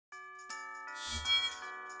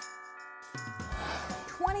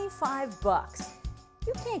$25.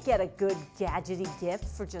 You can't get a good gadgety gift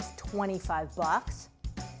for just $25.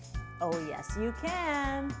 Oh yes, you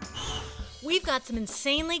can. We've got some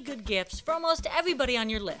insanely good gifts for almost everybody on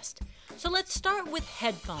your list. So let's start with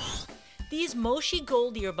headphones. These Moshi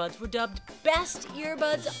Gold earbuds were dubbed Best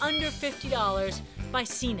Earbuds Under $50 by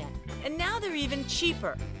CNET. And now they're even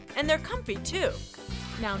cheaper. And they're comfy too.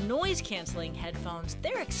 Now noise-canceling headphones,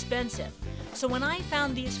 they're expensive. So when I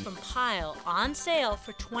found these from Pile on sale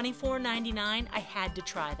for $24.99, I had to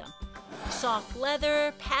try them. Soft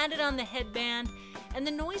leather, padded on the headband, and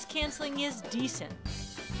the noise canceling is decent.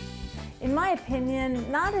 In my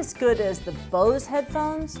opinion, not as good as the Bose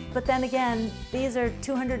headphones, but then again, these are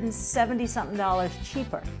 $270-something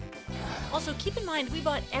cheaper. Also, keep in mind, we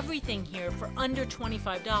bought everything here for under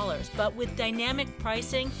 $25, but with dynamic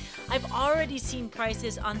pricing, I've already seen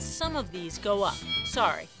prices on some of these go up.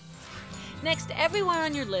 Sorry. Next, everyone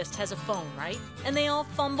on your list has a phone, right? And they all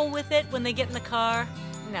fumble with it when they get in the car?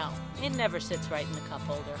 No, it never sits right in the cup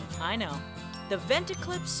holder. I know. The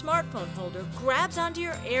Ventaclip smartphone holder grabs onto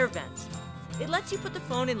your air vents. It lets you put the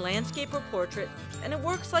phone in landscape or portrait, and it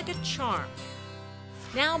works like a charm.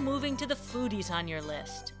 Now moving to the foodies on your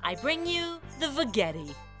list, I bring you the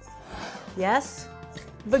Veggetti. Yes,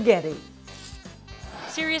 Veggetti.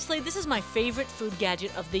 Seriously, this is my favorite food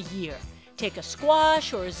gadget of the year. Take a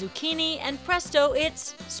squash or a zucchini and presto,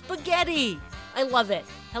 it's spaghetti. I love it.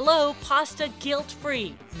 Hello, pasta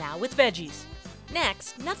guilt-free, now with veggies.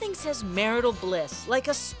 Next, nothing says marital bliss like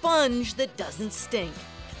a sponge that doesn't stink.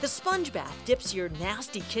 The sponge bath dips your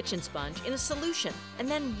nasty kitchen sponge in a solution and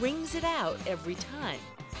then wrings it out every time.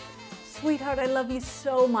 Sweetheart, I love you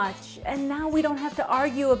so much, and now we don't have to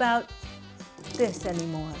argue about this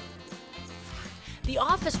anymore. The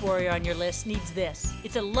office warrior on your list needs this.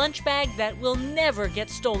 It's a lunch bag that will never get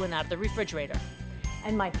stolen out of the refrigerator.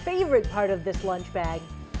 And my favorite part of this lunch bag,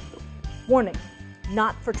 warning,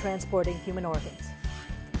 not for transporting human organs.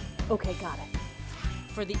 Okay, got it.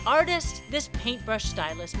 For the artist, this paintbrush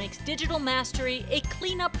stylus makes digital mastery a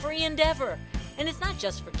cleanup-free endeavor. And it's not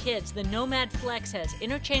just for kids. The Nomad Flex has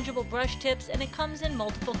interchangeable brush tips and it comes in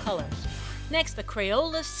multiple colors. Next, the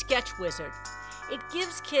Crayola Sketch Wizard. It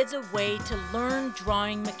gives kids a way to learn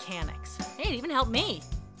drawing mechanics. Hey, it even helped me.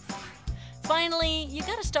 Finally, you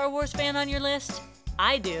got a Star Wars fan on your list?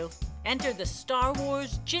 I do. Enter the Star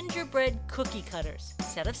Wars Gingerbread Cookie Cutters,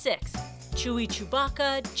 set of 6. Chewie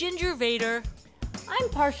Chewbacca, Ginger Vader. I'm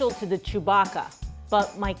partial to the Chewbacca,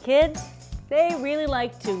 but my kids, they really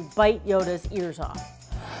like to bite Yoda's ears off.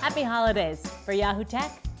 Happy holidays. For Yahoo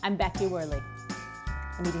Tech, I'm Becky Worley.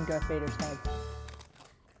 I'm eating Darth Vader's head.